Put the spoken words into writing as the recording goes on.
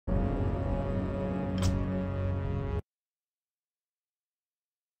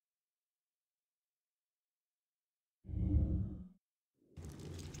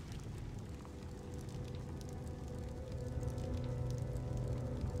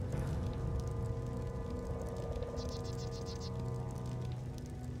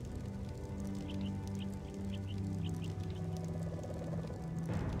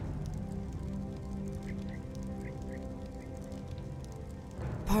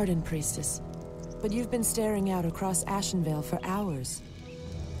pardon, Priestess, but you've been staring out across Ashenvale for hours.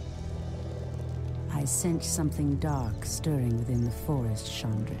 I sense something dark stirring within the forest,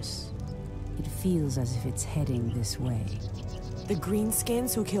 Chandris. It feels as if it's heading this way. The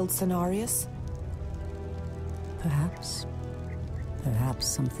Greenskins who killed Cenarius? Perhaps. Perhaps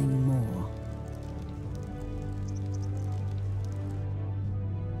something more.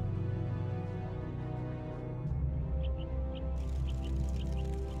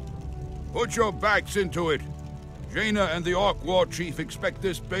 Put your backs into it. Jaina and the Orc War Chief expect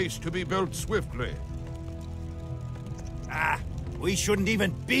this base to be built swiftly. Ah, we shouldn't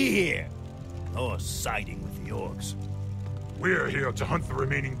even be here. Or siding with the Orcs. We're here to hunt the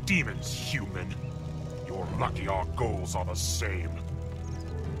remaining demons, human. You're lucky our goals are the same.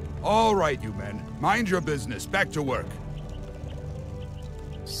 All right, you men. Mind your business. Back to work.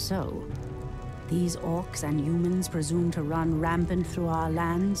 So, these orcs and humans presume to run rampant through our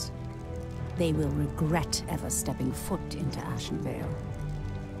lands? They will regret ever stepping foot into Ashenvale.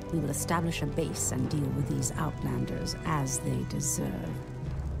 We will establish a base and deal with these outlanders as they deserve.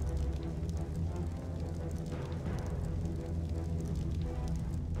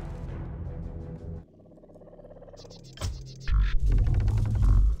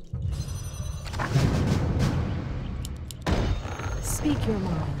 Speak your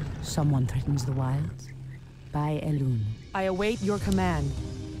mind. Someone threatens the wilds? By Elune. I await your command.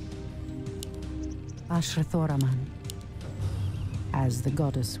 Ashrathoraman. As the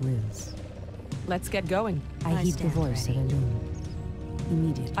goddess wills. Let's get going. I heed the voice of Elune.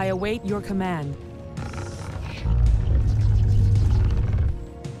 Immediately. I await your command.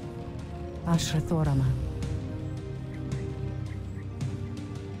 Ashrathoraman.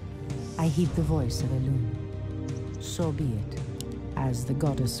 I heed the voice of Elune. So be it, as the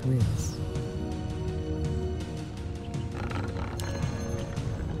goddess wills.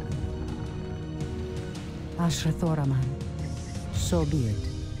 Ashrathoraman. So be it.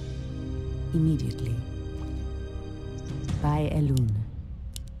 Immediately. By Elune.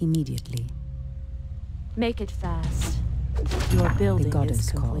 Immediately. Make it fast. Your building the goddess is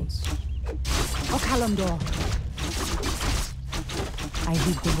complete. Calls. Okalamdor. I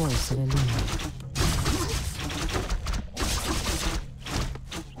heed the voice of Elune.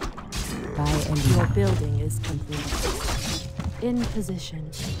 By Elune. Your building is complete. In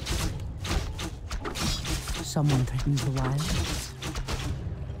position. Someone threatens the wild.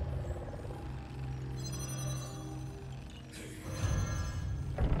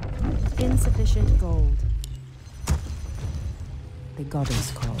 Insufficient gold. The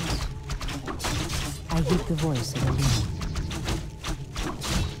goddess calls. I heed the voice of Elune.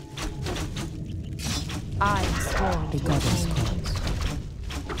 I scorn The goddess calls.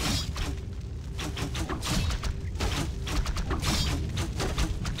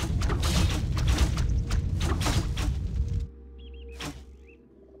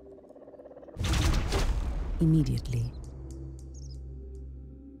 Immediately.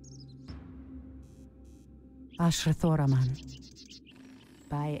 Ashrathoraman.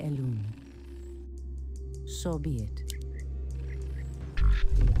 By Elune. So be it.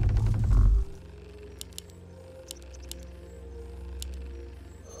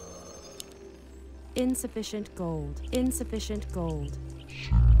 Insufficient gold. Insufficient gold.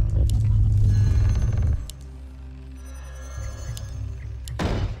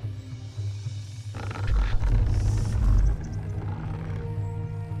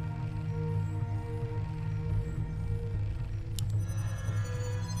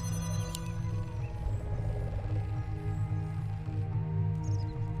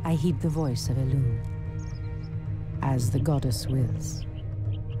 I heed the voice of Elune. As the goddess wills.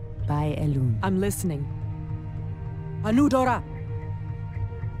 By Elune. I'm listening. Anudora!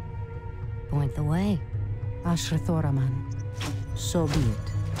 Point the way. Ashrathoraman. So be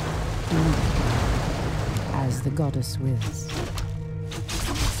it. Immediately. As the goddess wills.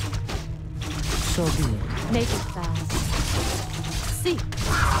 So be it. Make it fast. See.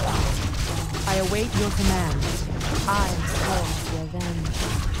 I await your command. I scorn revenge.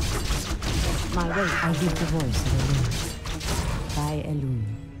 My way. I heed the voice of Elune. By Elune.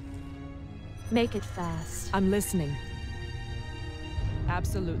 Make it fast. I'm listening.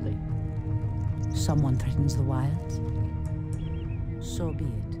 Absolutely. Someone threatens the wilds? So be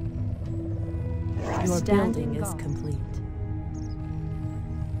it. Your Standing building is guard. complete.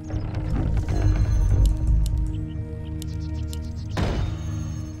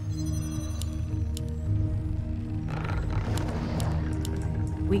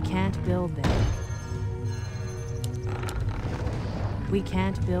 We can't build there. We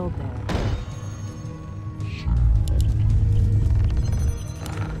can't build there.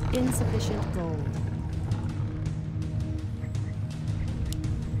 Insufficient gold.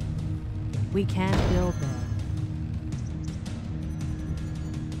 We can't build there.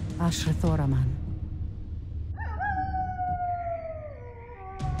 Ashrathoraman.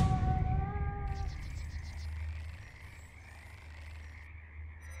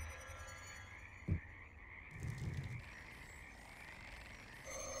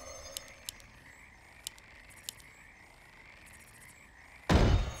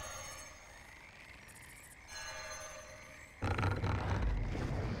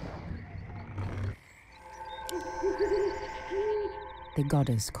 The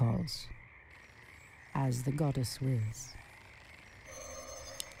goddess calls, as the goddess wills.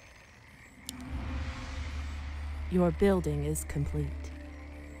 Your building is complete.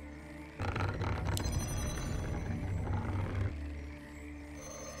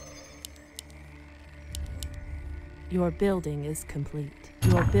 Your building is complete.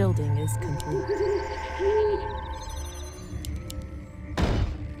 Your building is complete.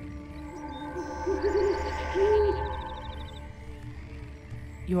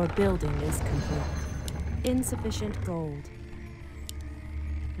 Your building is complete. Insufficient gold.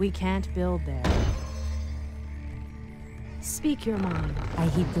 We can't build there. Speak your mind. I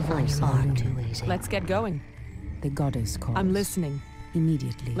heed the voice of Far Luna. too easy. Let's get going. The goddess calls. I'm listening.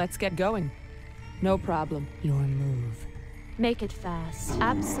 Immediately. Let's get going. No problem. Your move. Make it fast.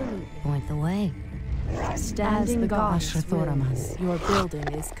 Absolutely. Point the way. Standing goddess Ashrathoraman. wills. Your building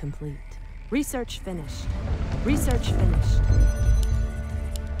is complete. Research finished. Research finished.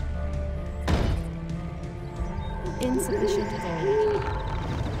 Insufficient gold.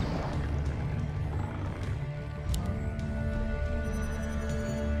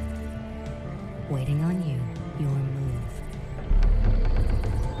 Waiting on you. Your move.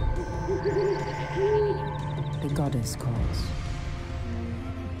 The goddess calls.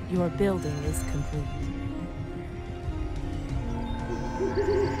 Your building is complete.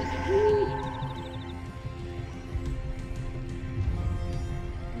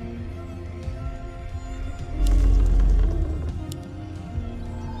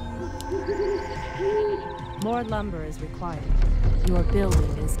 More lumber is required. Your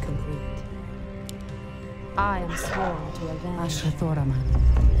building is complete. I am sworn to avenge. Ashrathoraman.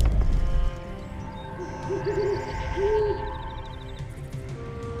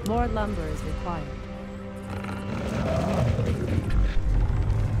 More lumber is required.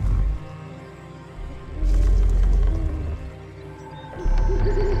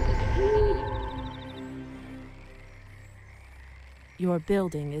 Your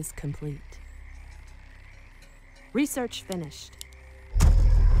building is complete. Research finished.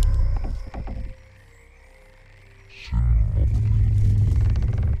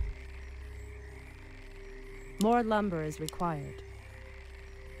 More lumber is required.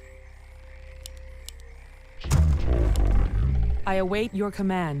 I await your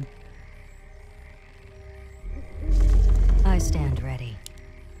command. I stand ready.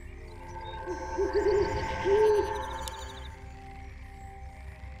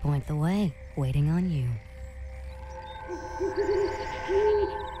 Point the way. Waiting on you.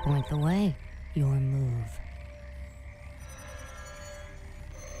 Point the way. Your move.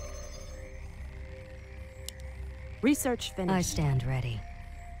 Research finished. I stand ready.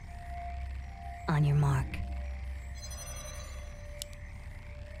 On your mark.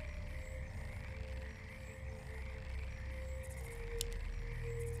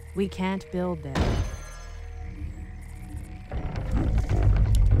 We can't build there.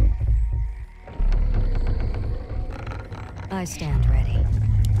 I stand ready.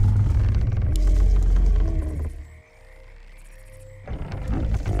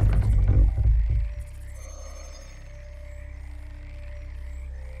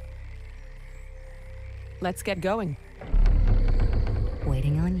 Let's get going.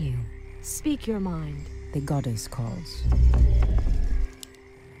 Waiting on you. Speak your mind. The goddess calls.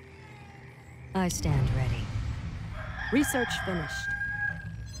 I stand ready. Research finished.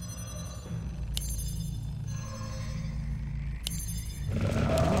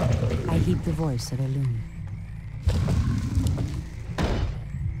 I heed the voice of Elune.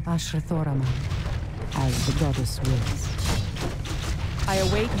 Ashrathoraman, as the goddess wills. I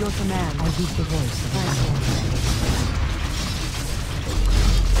await your command. I heed the voice of Elune.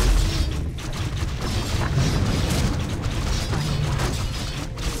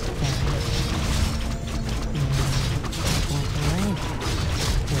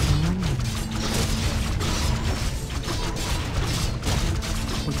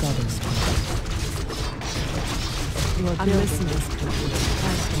 Your building is complete.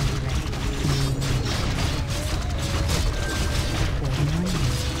 I stand ready. Waiting on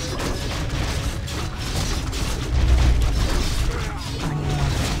you.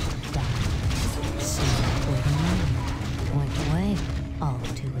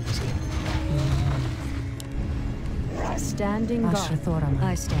 Standing guard. Ashrathoraman.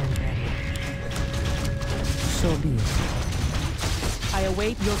 I stand ready. So be it. I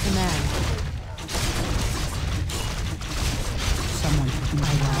await your command. Someone threatens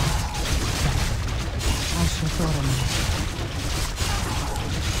the wild. Ashrathoraman.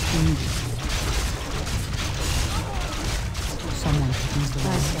 Immediately. Someone threatens the I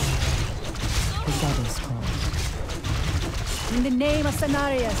wild. stand The goddess calls. In the name of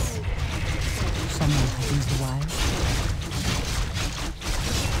Cenarius. Someone threatens the wild.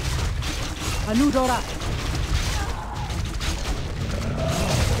 Anudora.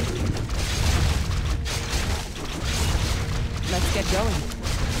 Let's get going.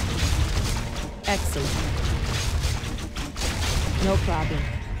 Excellent. No problem.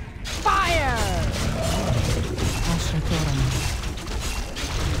 Fire! Ashrathoraman.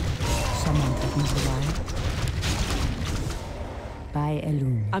 Someone threatens the wild. By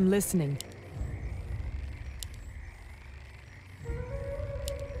Elune. I'm listening.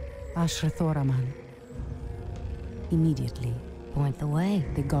 Ashrathoraman. Immediately, Point the way.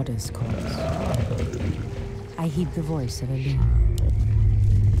 the goddess calls. I heed the voice of Elune.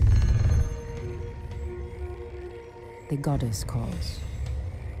 The goddess calls.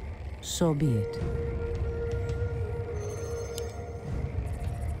 So be it.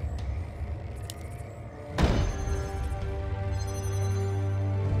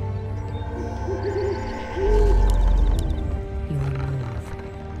 Your move.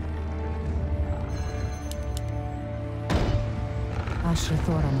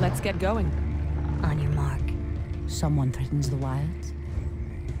 Ashrathoraman. Let's get going. On your mark. Someone threatens the wilds.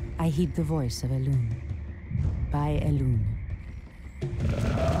 I heed the voice of Elune. By Elune.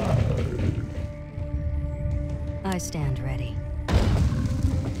 I stand ready.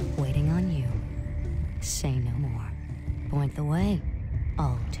 Waiting on you. Say no more. Point the way.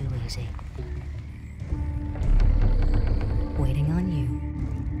 All too easy. Waiting on you.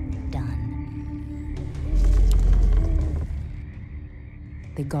 Done.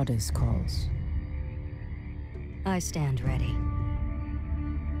 The goddess calls. I stand ready.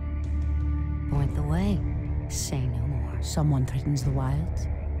 Point the way. Say no more. Someone threatens the wilds.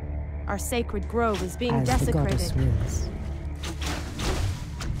 Our sacred grove is being As the goddess desecrated. wills.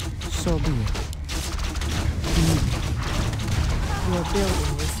 So be it. Immediately. Your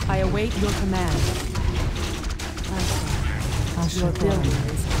building is... I await your command. Your building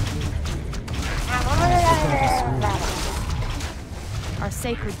Ashrathoraman. is complete. As the goddess wills. Our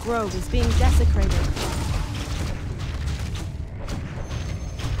sacred grove is being desecrated.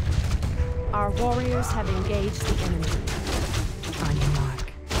 Our warriors have engaged the enemy. On your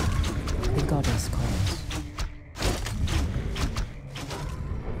mark. The goddess calls.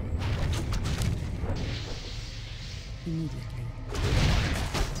 Immediately.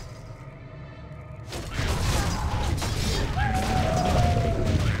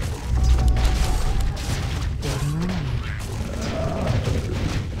 Waiting on you.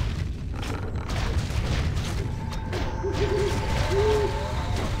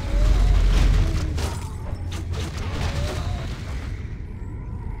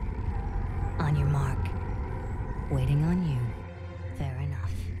 On your mark. Waiting on you. Fair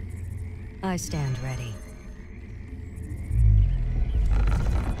enough. I stand ready.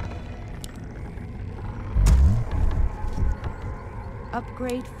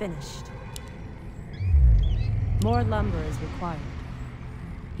 Upgrade finished. More lumber is required.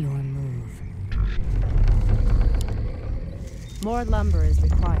 Your move. More lumber is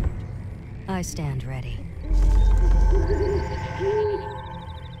required. I stand ready.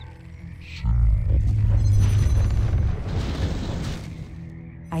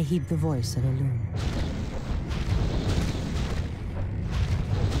 I heed the voice of Elune.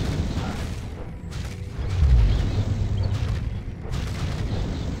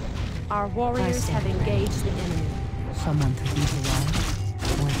 Our warriors have stand engaged the enemy. Someone threatens the wild.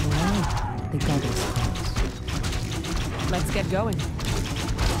 Point the way. The goddess calls. Let's get going.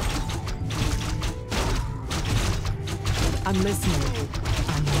 I'm listening.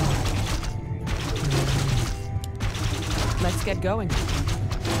 On your mark. Let's get going.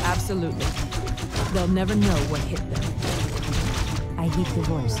 Absolutely. They'll never know what hit them. I heed the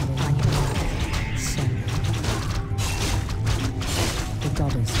voice of On Elune. your mark. Send. The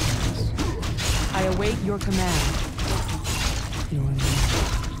goddess calls. I await your command. Your move.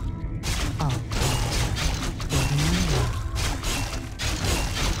 All waiting on you.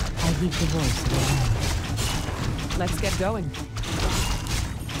 I heed the voice of Elune. Let's get going.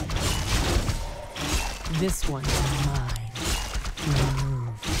 This one is mine. Your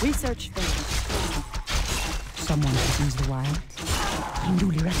move. Research finished. Someone threatens the wilds.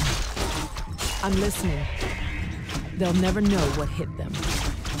 Hinduli Ratan. I'm listening. They'll never know what hit them.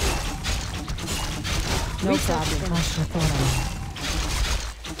 No problem.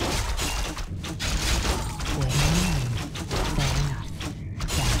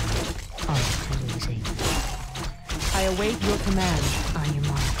 I await your command. On your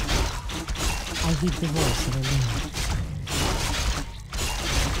mark. I heed the voice of Elune.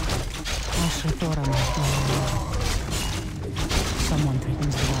 Someone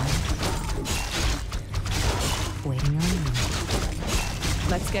threatens the wild. Waiting on you.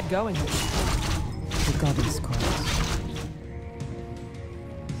 Let's get going. The goddess calls.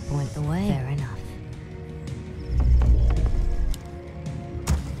 Point the way. Fair enough.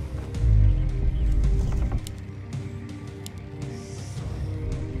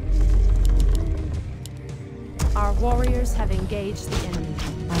 Our warriors have engaged the enemy.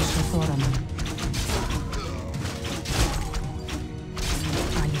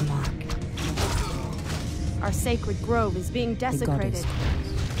 On your mark. Our sacred grove is being desecrated.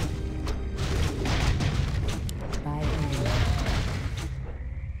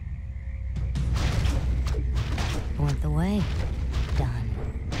 Point the way. Done.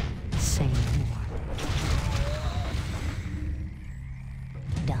 Say no more.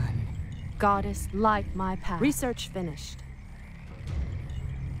 Done. Goddess, light my path. Research finished.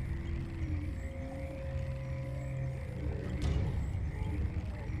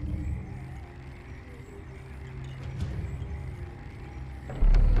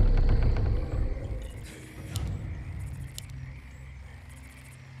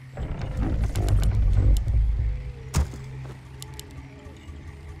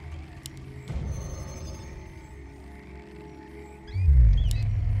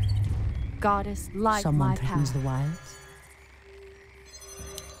 Goddess, light Someone my threatens path. the wilds.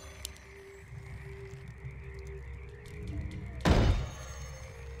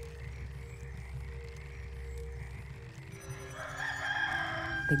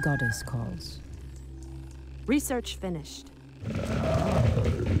 The goddess calls. Research finished.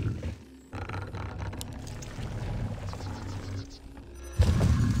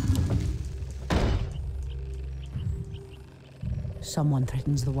 Someone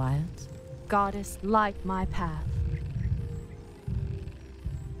threatens the wilds. Goddess, light my path.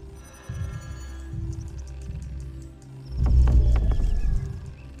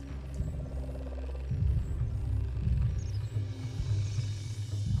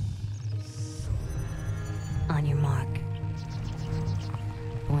 On your mark.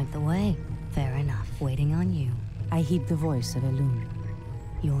 Point the way. Fair enough. Waiting on you. I heed the voice of Elune.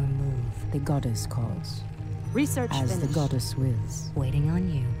 Your move. The goddess calls. Research As finished. the goddess wills. Waiting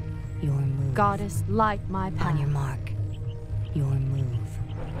on you. Your move. Goddess, light my path. On your mark. Your move.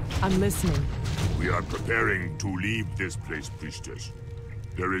 I'm listening. We are preparing to leave this place, priestess.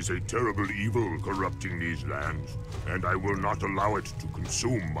 There is a terrible evil corrupting these lands, and I will not allow it to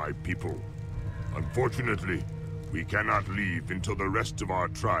consume my people. Unfortunately, we cannot leave until the rest of our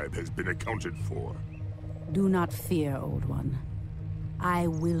tribe has been accounted for. Do not fear, Old One. I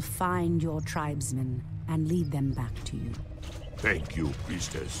will find your tribesmen and lead them back to you. Thank you,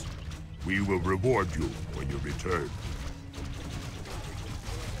 priestess. We will reward you when you return.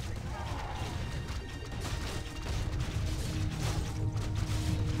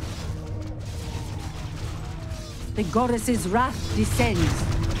 The goddess's wrath descends.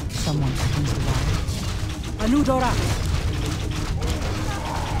 Someone threatens the wild. Anudora!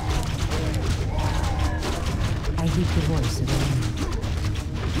 I heed the voice of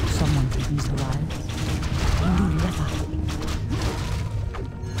Elune. Someone threatens the wild.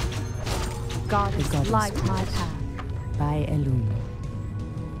 Goddess, The goddess light my calls. path. By Elune.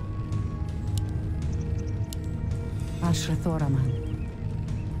 Ashrathoraman.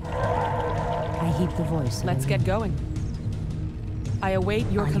 I heed the voice of Let's get Elune. going. I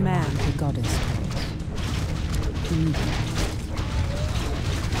await your On command. mark, the goddess calls. Immediately.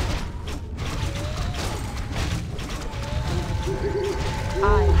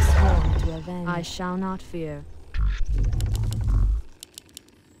 I am sworn to avenge. I shall not fear.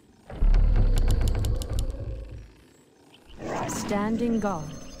 Standing guard.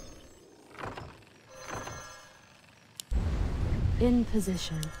 In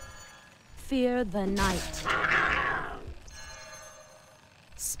position. Fear the night.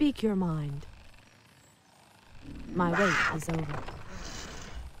 Speak your mind. My wait is over.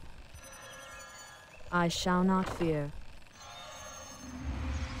 I shall not fear.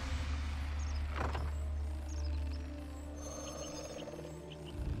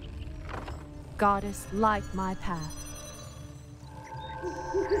 Goddess, light my path.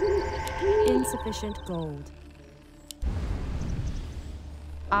 Insufficient gold.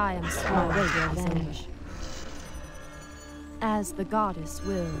 I am sworn to revenge. As the goddess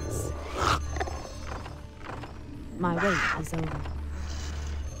wills. My wait is over.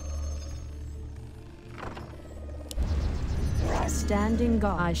 Standing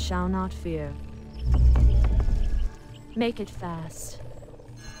guard, I shall not fear. Make it fast.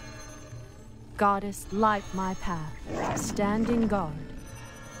 Goddess, light my path. Standing guard.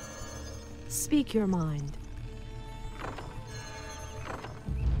 Speak your mind.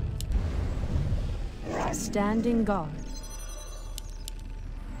 Standing guard.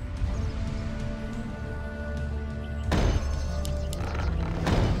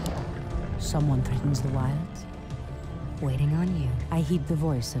 Someone threatens the wilds. Waiting on you. I heed the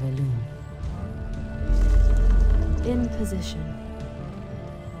voice of Elune. In position.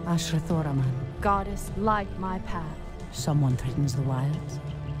 Ashrathoraman. Goddess, light my path. Someone threatens the wilds.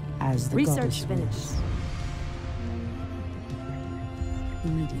 As the Research goddess finished. wills.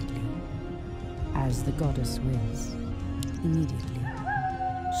 Immediately. As the goddess wills. Immediately.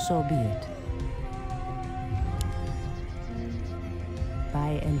 So be it.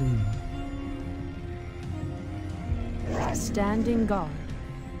 By Elune. Standing guard.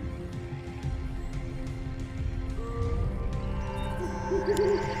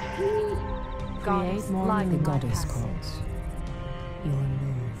 Goddess, More light the my goddess path. calls. Your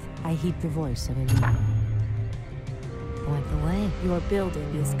move. I heed the voice of Elune. Point the way. Your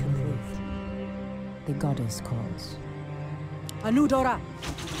building is complete. The goddess calls. Anudora!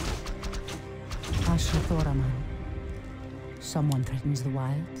 Ashrathoraman. Someone threatens the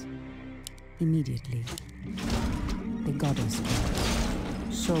wilds. Immediately. The goddess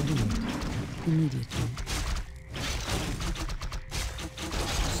calls. So be it. Immediately.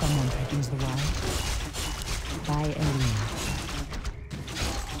 Someone threatens the wilds. By Elune.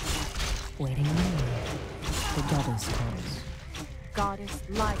 Waiting on you. The goddess calls. Goddess,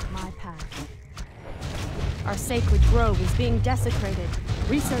 light my path. Our sacred grove is being desecrated.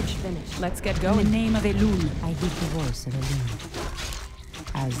 Research finished. Let's get In the going. name of Elune, I heed the voice of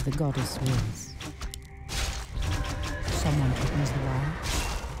Elune. As the goddess wills. Someone threatens the wilds.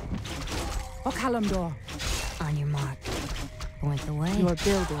 Okalamdor! On your mark. Point the way. Your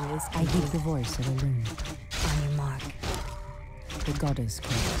building is I heed complete. the voice of Elune. On your mark. The goddess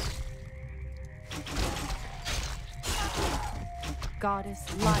calls. Goddess,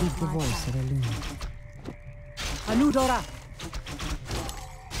 I light heed the my voice path. of Elune. Anudora!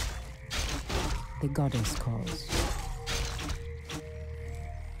 The goddess calls.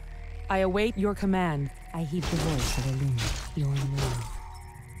 I await your command. I heed the voice of Elune. Your move.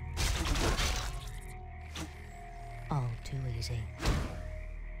 All too easy.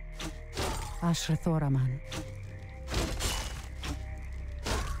 Ashrathoraman.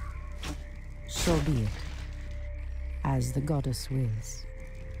 So be it. As the goddess wills.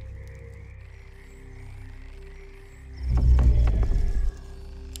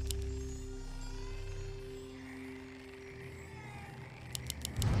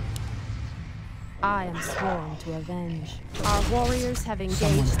 I am sworn to avenge. Our warriors have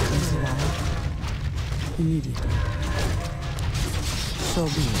Someone engaged the threatens the enemy. wild. Immediately. So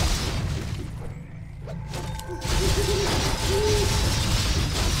be it.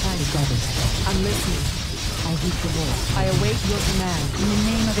 The goddess. I'm listening. I heed the voice. I await your command. In the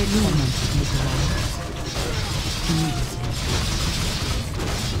name of Elune. Someone threatens the wild. Immediately.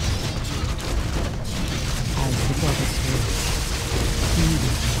 As the goddess wills.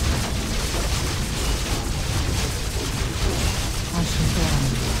 Immediately.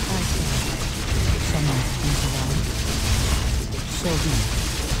 Ashrathoraman. Someone threatens the wild. So be it.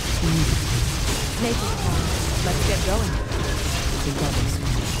 Immediately. Make it count. Let's get going. The goddess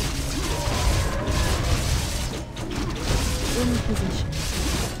wills. In position.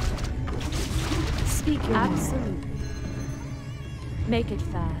 Speak your Absolutely. Make it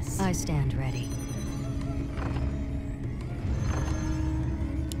fast. I stand ready.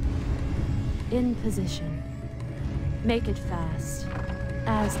 In position. Make it fast.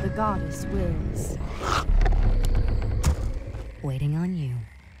 As the goddess wills. Waiting on you.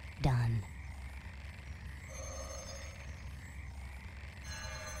 Done.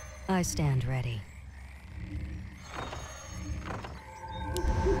 I stand ready.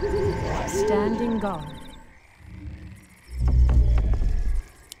 Standing guard.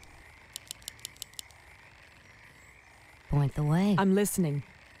 Point the way. I'm listening.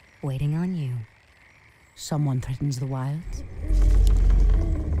 Waiting on you. Someone threatens the wilds.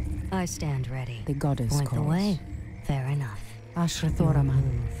 I stand ready. The goddess Point calls. the way. Fair enough. Your Ashrathoraman.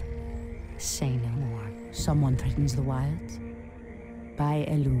 move. Say no more. Someone threatens the wilds. By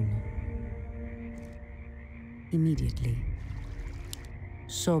Elune. Immediately.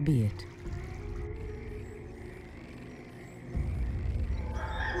 So be it.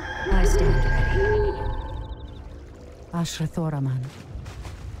 Ashrathoraman.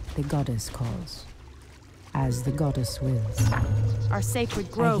 The goddess calls. As the goddess wills. Our sacred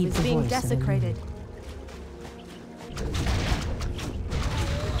grove heed is the being voice of the desecrated.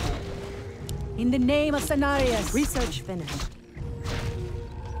 In the name of Cenarius. Research finished.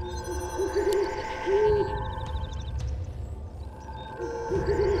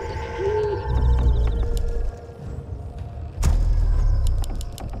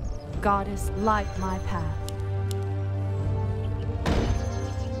 Goddess, light my path.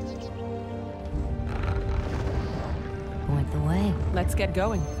 Point the way. Let's get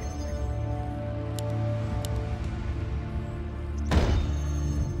going.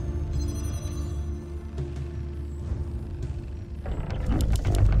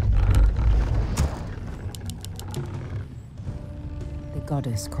 The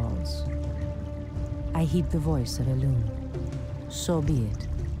goddess calls. I heed the voice of Elune. So be it.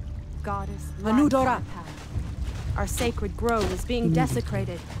 Goddess, light Anudora. my path. Our sacred grove is being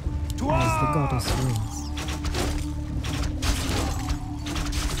desecrated. As the goddess wills.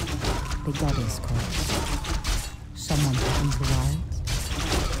 The goddess calls. Someone threatens the wilds.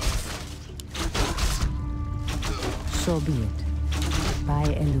 So be it. By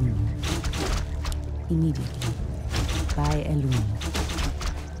Elune. Immediately. By Elune.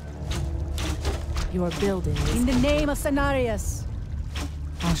 Your building is In the name of Cenarius.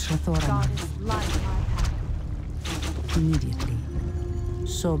 Ashrathoraman. Goddess, light my path. Immediately.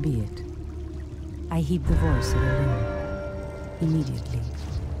 So be it. I heed the voice of Elune. Immediately.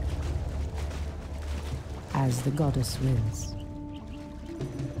 As the goddess wills.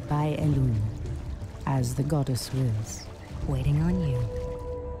 By Elune. As the goddess wills. Waiting on you.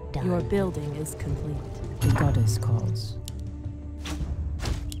 Done. Your building is complete. The goddess calls.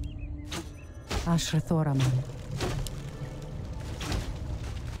 Ashrathoraman.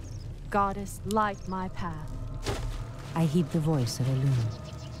 Goddess, light my path. I heed the voice of Elune.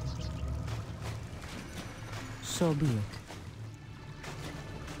 So be it.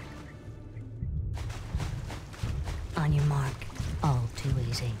 On your mark. All too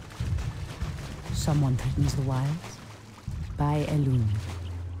easy. Someone threatens the wilds. By Elune.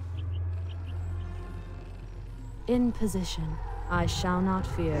 In position. I shall not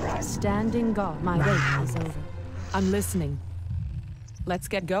fear. Standing guard. My wait is over. I'm listening. Let's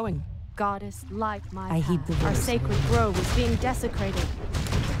get going. Goddess, light my I path. heed the Our voice of sacred Elune. grove is being desecrated.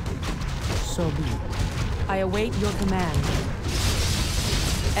 So be it. I await your command.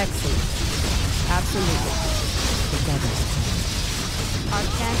 Excellent. Absolutely. The goddess calls. Our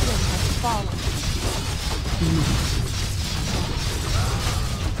champion has fallen. Immediately.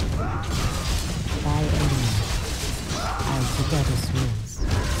 By Elune. As the goddess wills.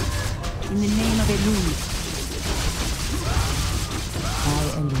 In the name of Elune. By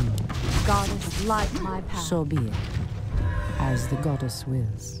Elune. Goddess, light my path. So be it. As the goddess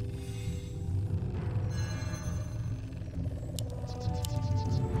wills.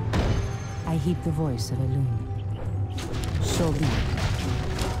 I heed the voice of Elune. So be it.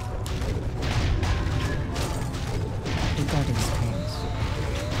 The goddess calls.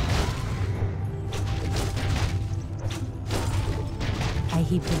 I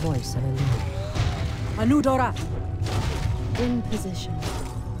heed the voice of Elune. Anudora! In position.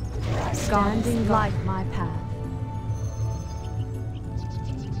 Standing light my path.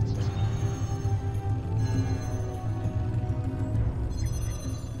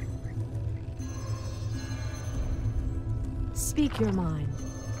 Speak your mind.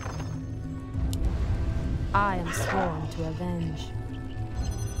 I am sworn to avenge.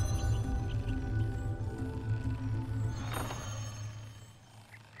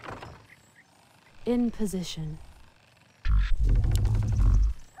 In position.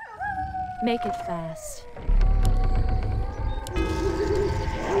 Make it fast.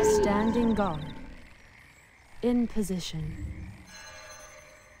 Standing guard. In position.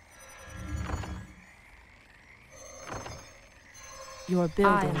 Your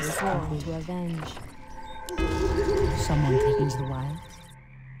building is sworn to avenge. Someone threatens the wilds.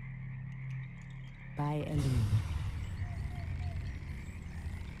 By Elune.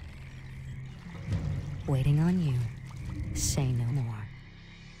 Waiting on you. Say no more.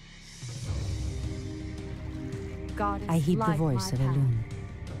 Goddess, I heed the light voice my of path. Elune.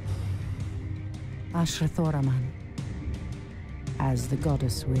 Ashrathoraman. As the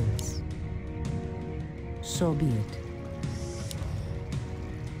goddess wills. So be it.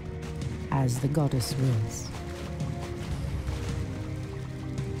 As the goddess wills.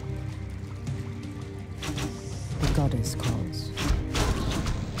 The goddess calls.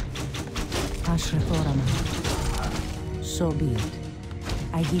 Ashrathoraman. So be it.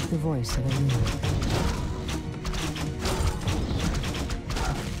 I heed the voice of Elune.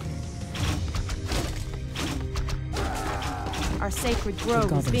 Our sacred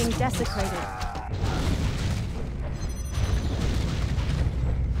grove is being desecrated.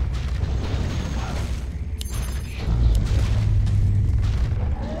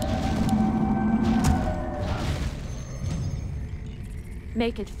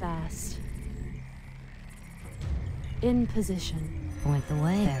 Make it fast. In position. Point the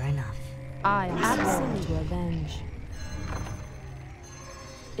way. Fair enough. I am sworn to avenge.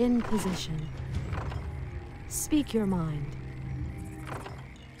 In position. Speak your mind.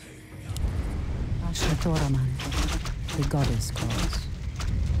 Ashatoraman, the goddess calls.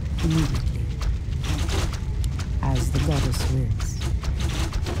 Immediately. As the goddess wills.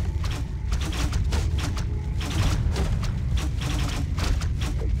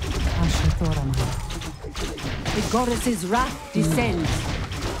 Ashatoraman. The goddess's wrath descends.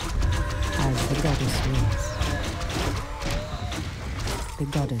 As the goddess wills. The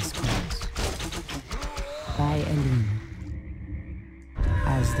goddess calls. By Elune.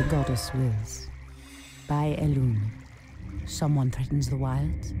 As the goddess wills. By Elune. Someone threatens the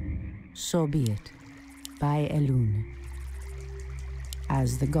wilds? So be it. By Elune.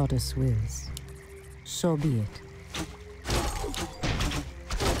 As the goddess wills. So be it.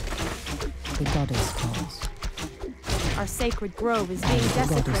 The goddess calls. Our sacred grove is being As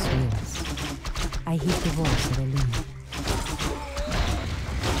the goddess desecrated. wills. I hear the voice of Elune.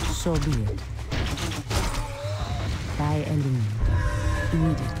 So be it. By Elune.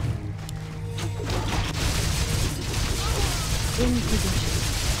 Immediately. In position.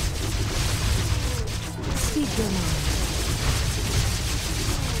 Speak your mind.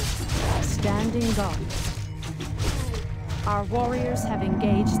 Standing guard. Our warriors have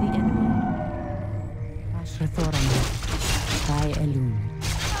engaged the enemy. Ashrathoraman. By Elune.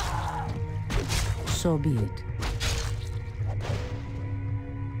 So be it.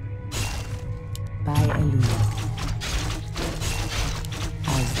 By Elune.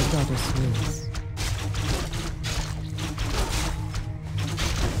 As the goddess wills.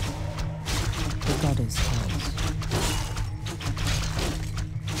 The goddess calls.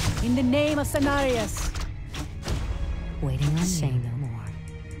 In the name of Cenarius. Waiting on Say you. no more.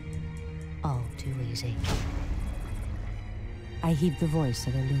 All too easy. I heed the voice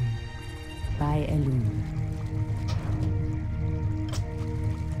of Elune. By Elune.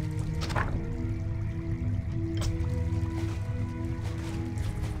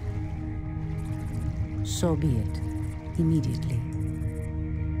 So be it. Immediately.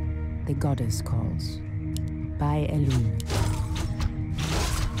 The goddess calls. By Elune.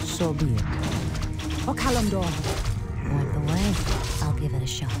 So be it. O Kalimdor, Point the way. I'll give it a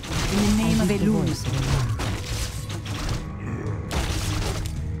shot. in the name of The Elune. voice of Elune.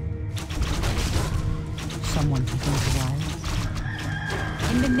 Someone taking the wild.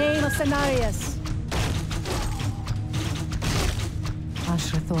 In the name of Cenarius.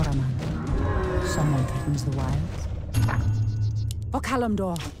 Ashrathoraman. Someone threatens the wilds. O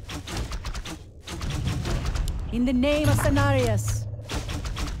Kalimdor. In the name of Cenarius.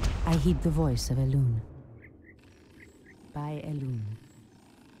 I heed the voice of Elune. By Elune.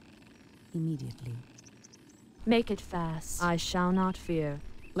 Immediately. Make it fast. I shall not fear.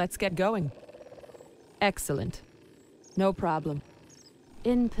 Let's get going. Excellent. No problem.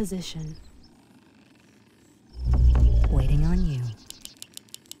 In position. Waiting on you.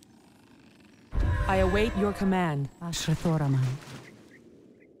 I await your command. Ashrathoraman.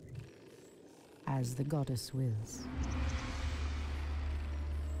 As the goddess wills.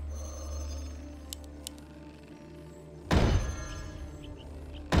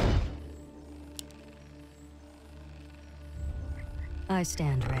 I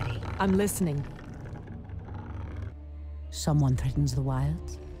stand ready. I'm listening. Someone threatens the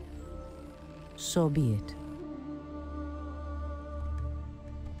wilds? So be it.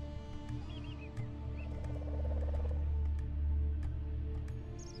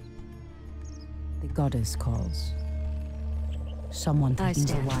 The goddess calls. Someone I threatens the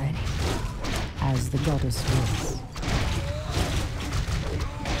stand wild? ready. As the goddess wills.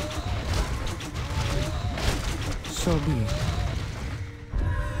 So be it.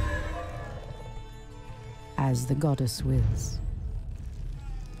 As the goddess wills.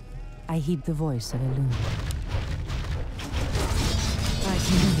 I heed the voice of Elune. I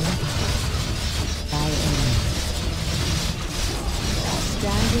stand ready. By Elune.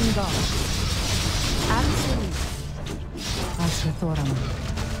 Standing guard. Absolute.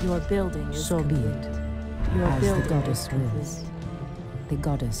 Ashrathoraman. Your building is So be complete. it. Your As building the goddess is wills. complete. The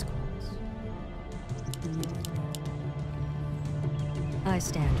goddess calls. I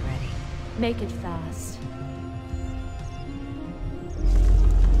stand ready. Make it fast.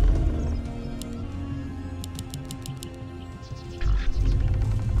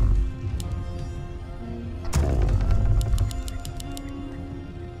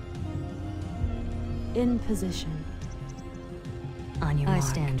 In position. On your I mark.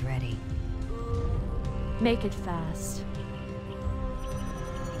 stand ready. Make it fast.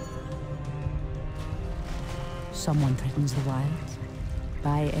 Someone threatens the wilds.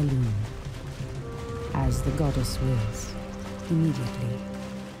 By Elune. As the goddess wills. Immediately.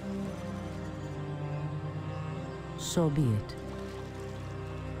 So be it.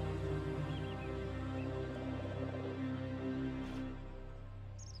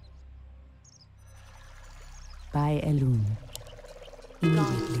 By Elune.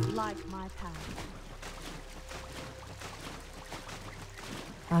 Immediately. Gods light my path.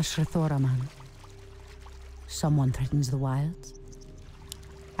 Ashrathoraman. Someone threatens the wilds.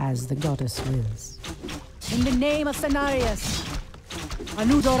 As the goddess wills. In the name of Cenarius!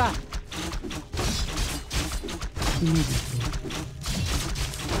 Anudora! Immediately.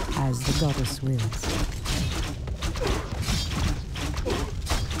 As the goddess wills.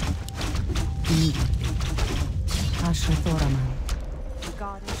 Immediately. Ashrathoraman.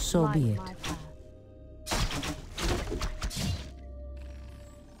 Goddess So light be it. my path.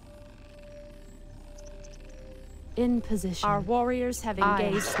 In position. Our warriors have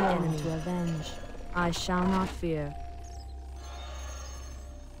engaged the enemy to avenge. I shall not fear.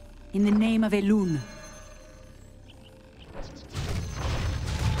 In the name of Elune.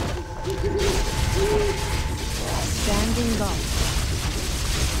 Standing guard.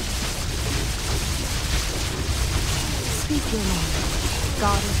 Speak your mind.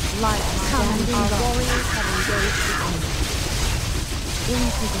 Goddess light my path. Our warriors have engaged the enemy. In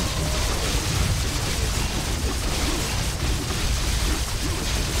position.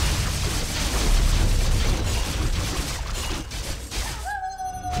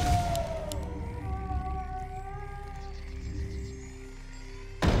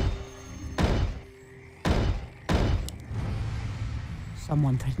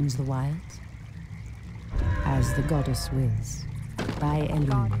 Someone threatens the wilds. As the goddess wills. By Elune.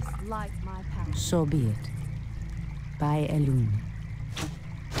 Goddess light my path. So be it. By Elune.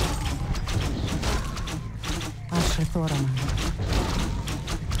 Ashrathoraman.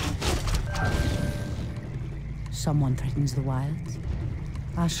 Someone threatens the wilds.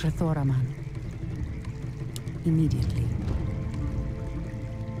 Ashrathoraman. Immediately.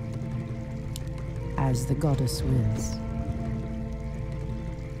 As the goddess wills.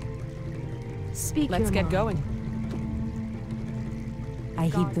 Speak Let's your get mind. going. I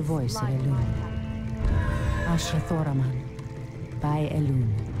heed the voice of Elune. Ashrathoraman. By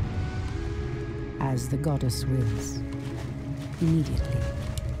Elune. As the goddess wills. Immediately.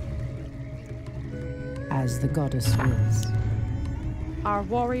 As the goddess wills. Our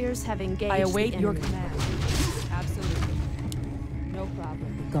warriors have engaged I await the your enemy. command. Absolutely. No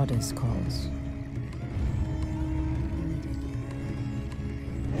problem. The goddess calls.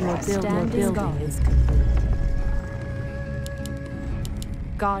 Your building is complete.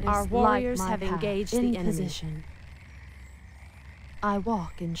 Goddess Our warriors light my have path. engaged In the enemy. position. I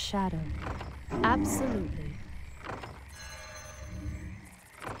walk in shadow. Absolutely.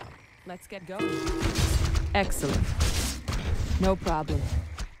 Let's get going. Excellent. No problem.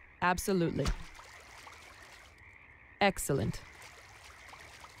 Absolutely. Excellent.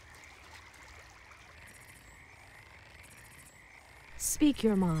 Speak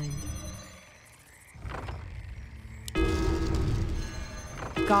your mind.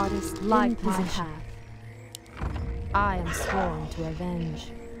 Goddess light my path. I am sworn to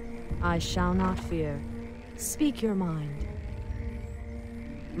avenge. I shall not fear. Speak your mind.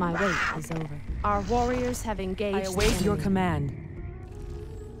 My wait is over. Our warriors have engaged I the await your enemy. command.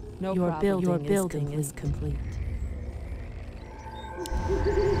 No Your problem. building is complete.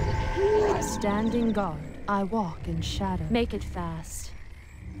 Standing guard. I walk in shadow. Make it fast.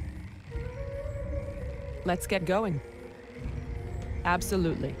 Let's get going.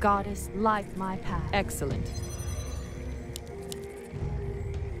 Absolutely. Goddess, light my path. Excellent.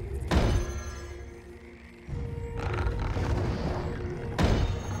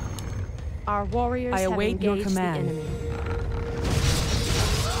 Our warriors I have await your engaged command. the enemy.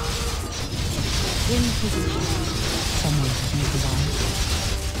 In position. Someone to be divine.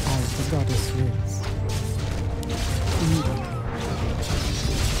 As the goddess wills. Immediately.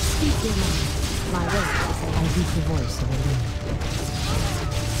 Speak your mind. My way is I heed the voice of Elune.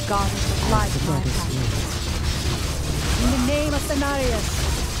 Goddess, As light the my goddess path. wills. In the name of Cenarius.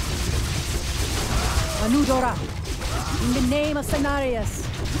 Anudora. In the name of Cenarius.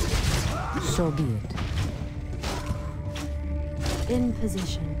 So be it. In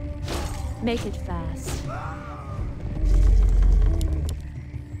position. Make it fast.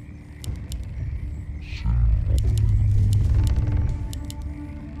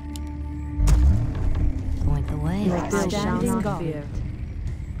 way. I shall not fear.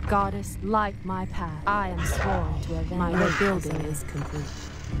 Goddess, light my path. I am sworn to avenge. My building is complete.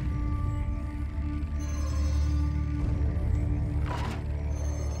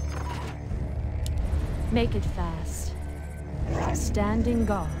 Make it fast. Standing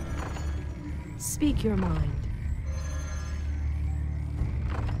guard. Speak your mind.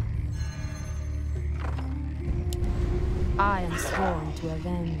 I am sworn to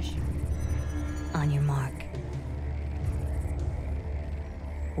avenge. On your mark.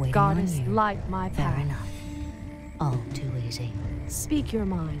 Waiting Goddess, on you. light my path. Fair enough. All too easy. Speak your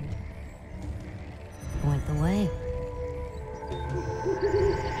mind. Point the way.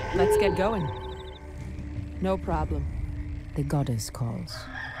 Let's get going. No problem. The goddess calls.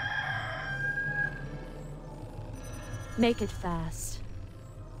 Make it fast.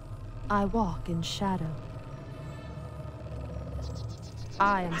 I walk in shadow.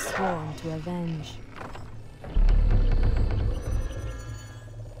 I am sworn to avenge.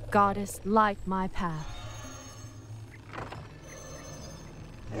 Goddess, light my path.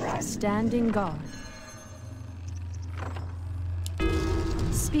 Standing guard.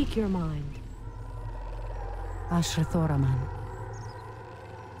 Speak your mind. Ashrathoraman.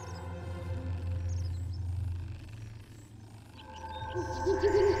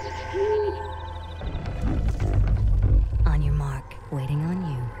 On your mark. Waiting on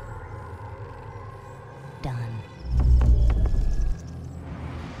you. Done.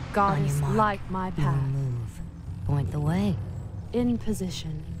 Goddess, mark. light my Your path. move. Point the way. In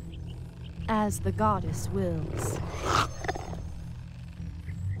position. As the goddess wills.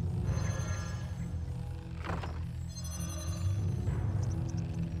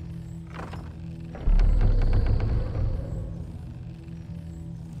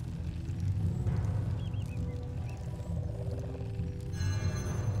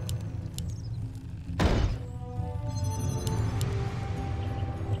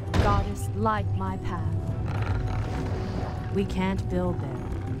 Goddess, light my path. We can't build there.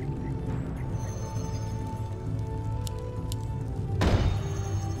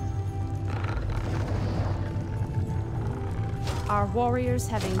 Our warriors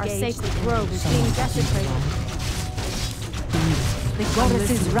have engaged. Our sacred grove is being desecrated. The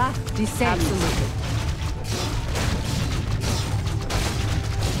goddess's wrath descends. Absolutely.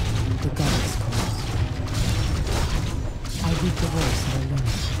 The goddess calls. I heed the voice of the Lord.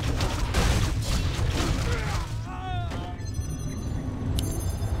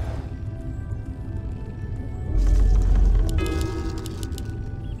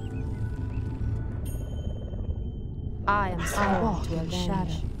 I am sworn to avenge.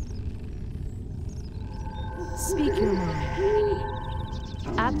 Shadow. Speak your mind.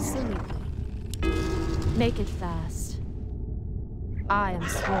 Absolutely. Make it fast. I am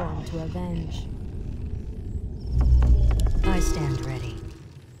sworn to avenge. I stand ready.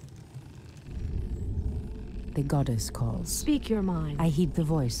 The goddess calls. Speak your mind. I heed the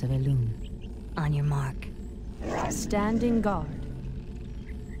voice of Elune. On your mark. Standing guard.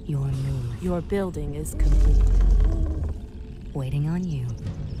 Your move. Your building is complete. Waiting on you.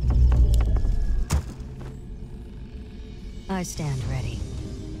 I stand ready.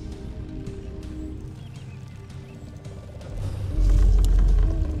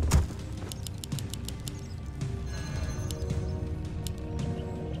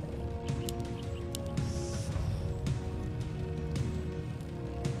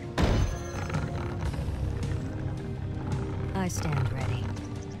 I stand ready.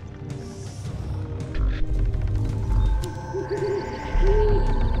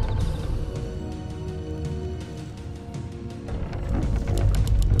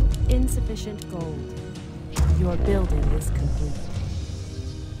 Insufficient gold. Your building is complete.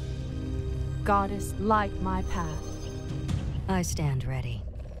 Goddess, light my path. I stand ready.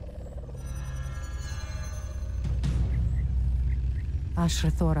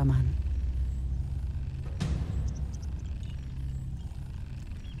 Ashrathoraman.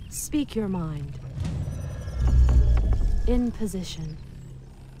 Speak your mind. In position.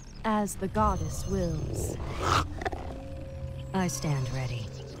 As the goddess wills. I stand ready.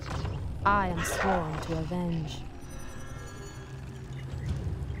 I am sworn to avenge.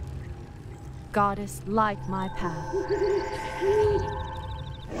 Goddess, light my path.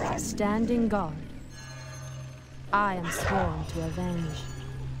 Standing guard. I am sworn to avenge.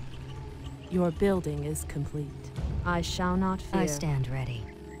 Your building is complete. I shall not fear. I stand ready.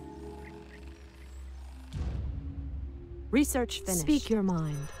 Research finished. Speak your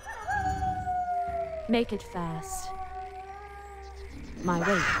mind. Make it fast. My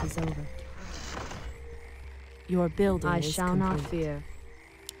wait is over. Your building is complete. I shall not fear.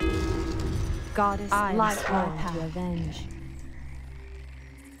 Goddess, I am light sworn my path to avenge.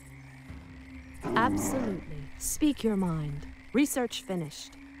 Absolutely. Speak your mind. Research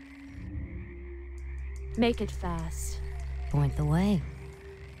finished. Make it fast. Point the way.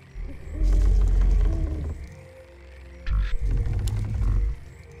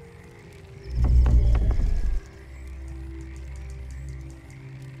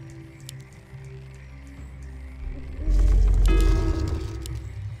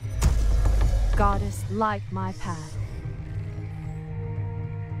 Goddess, light my path.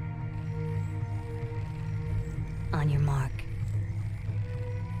 On your mark.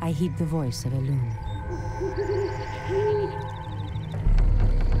 I heed the voice of Elune.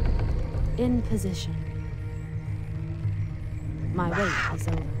 In position. My wait is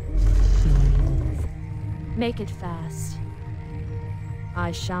over. Your move. Make it fast.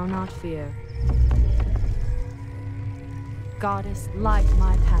 I shall not fear. Goddess, light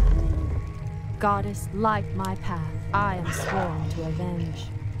my path. Goddess, light my path. I am sworn to avenge.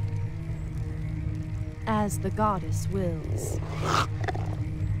 As the goddess wills.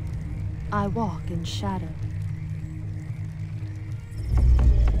 I walk in shadow.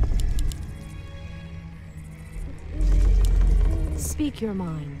 Speak your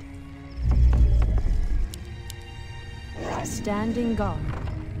mind. Standing guard.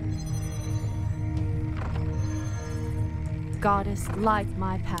 Goddess, light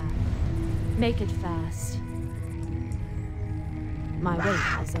my path. Make it fast. My wait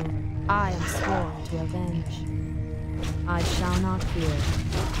is over. I am sworn to avenge. I shall not fear.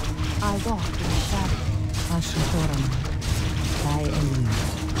 I walk in shadow. Ashatoram. By Elune.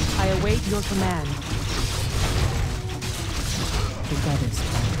 I await your command. The goddess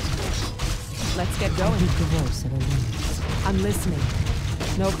calls. Let's get I going. heed the voice of Elune. I'm listening.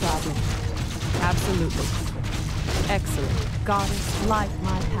 No problem. Absolutely. Excellent. Goddess, light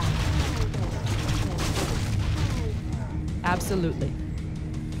my path. Absolutely.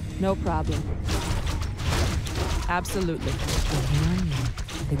 No problem. Absolutely. Waiting on you.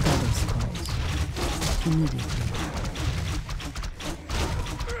 The goddess calls. Immediately.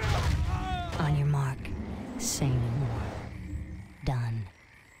 On your mark. Say no more. Done.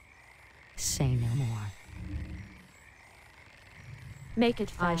 Say no more. Make it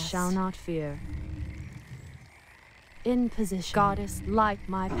fast. I shall not fear. In position. Goddess, light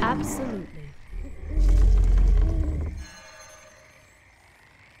my path. Absolutely.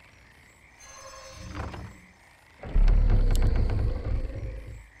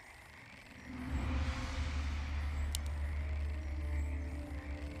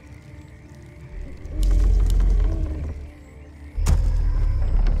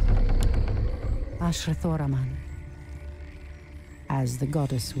 Ashrathoraman. As the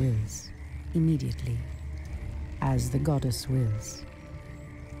goddess wills. Immediately. As the goddess wills.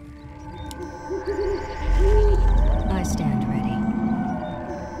 I stand ready.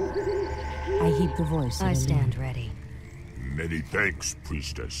 I heed the voice of I Elune. stand ready. Many thanks,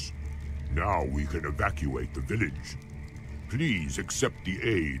 priestess. Now we can evacuate the village. Please accept the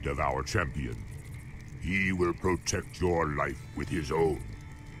aid of our champion. He will protect your life with his own.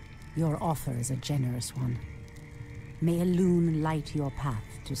 Your offer is a generous one. May Elune light your path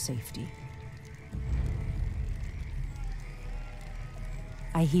to safety.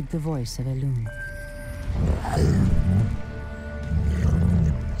 I heed the voice of Elune.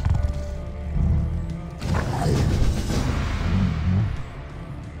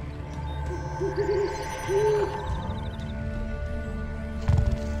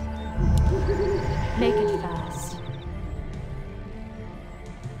 Make it fast.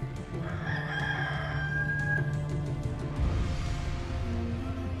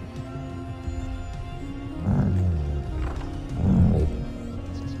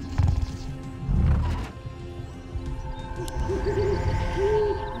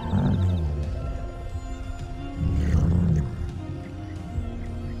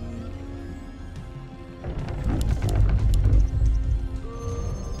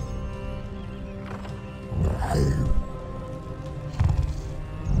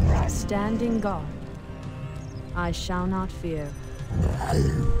 Standing guard. I shall not fear.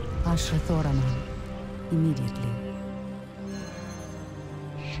 Ashrathoraman. Immediately.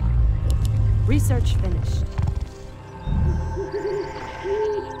 Research finished.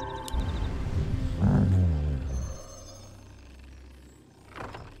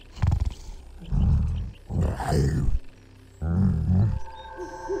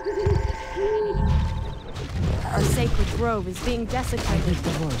 Our sacred grove is being I desecrated. heed the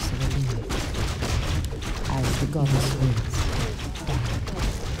voice of Elune. As the goddess wills.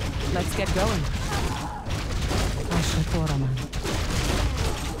 Let's get going. Ashrathoraman.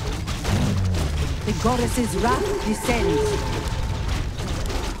 The goddess's wrath descends.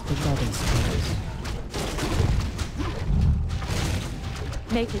 The goddess calls.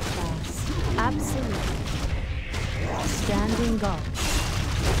 Make it fast. Absolutely. Standing guard.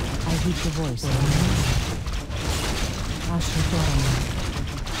 I heed the voice. Ashrathora.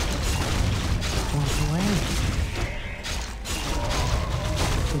 Point the way.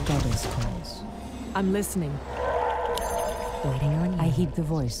 The goddess calls. I'm listening. Waiting on you. I heed the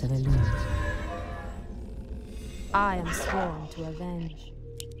voice of Elune. I am sworn to avenge.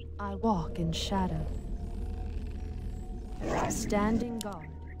 I walk in shadow. Standing guard.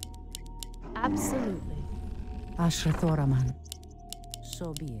 Absolutely. Ashrathoraman.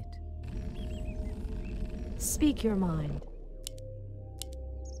 So be it. Speak your mind.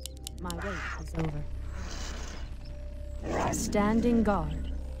 My wait is over. Standing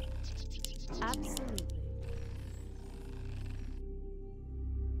guard. Absolutely.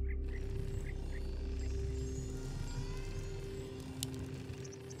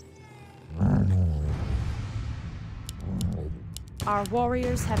 Our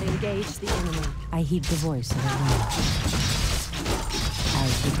warriors have engaged the enemy. I heed the voice of Elune.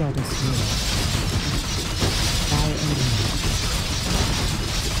 As the goddess wills. By Elune.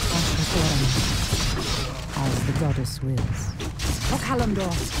 Ashrathoraman. As the goddess wills.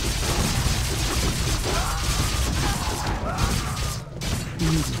 Okalamdor.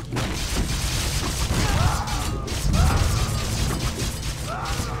 Immediately.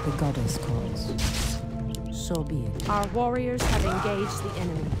 The goddess calls. So be it. Our warriors have engaged the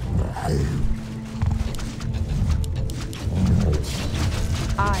enemy.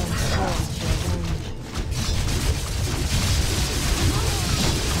 I am sworn to avenge.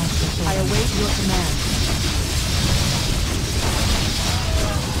 I await your command.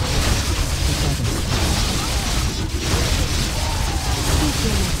 The goddess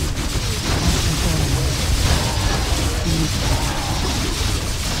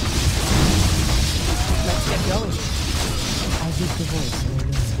Let's get going. I heed the voice of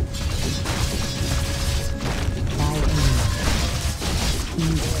Elune. By Elune.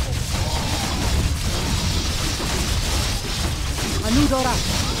 Anudora!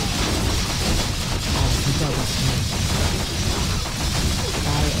 As the goddess wills.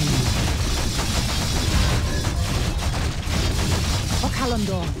 By Elune.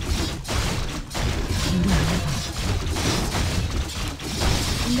 Okalamdor!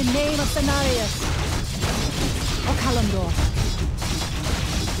 In the name of Cenarius! Okalamdor!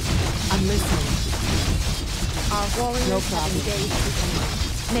 I'm listening. Our warriors No have problem. engaged the enemy.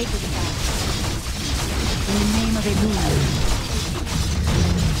 Make it fast. In the name of Elune!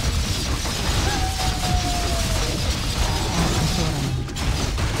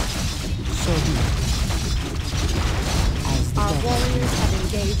 So be it. As the Our goddess warriors have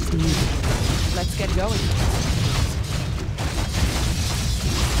engaged the enemy. Let's get going.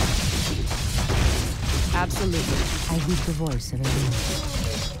 Absolutely. I heed the voice of Elune.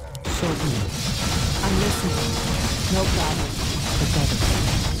 So be it. I'm listening. No problem. The goddess.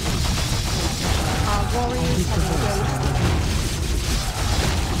 Our I warriors heed the have voice of engaged the Elune. enemy.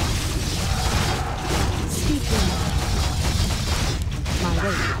 Speak your mind. My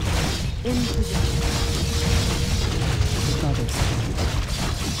wait. In position. The goddess.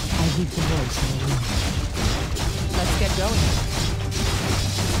 I heed the voice of Elune. Let's get going.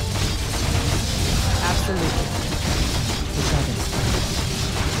 Absolutely. The goddess.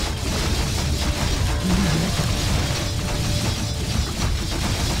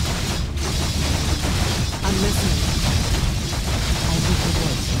 I'm listening. I heed the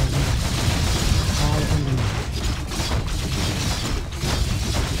voice of Elune. By Elune.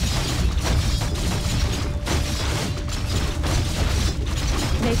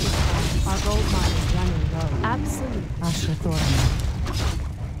 Make it fast. Our gold mine is running low. Absolutely. Ashrathoraman.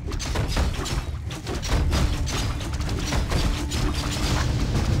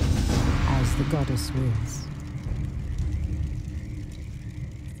 As the goddess wills.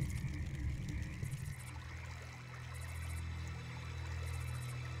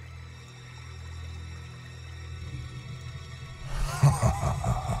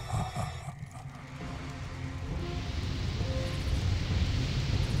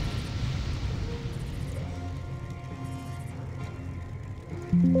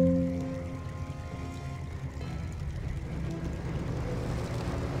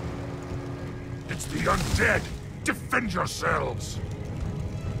 It's the undead! Defend yourselves!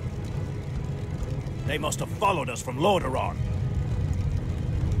 They must have followed us from Lordaeron.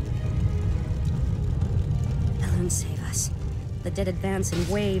 Elune, save us. The dead advance in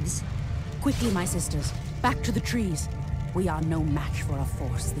waves. Quickly, my sisters. Back to the trees. We are no match for a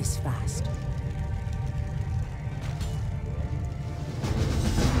force this vast.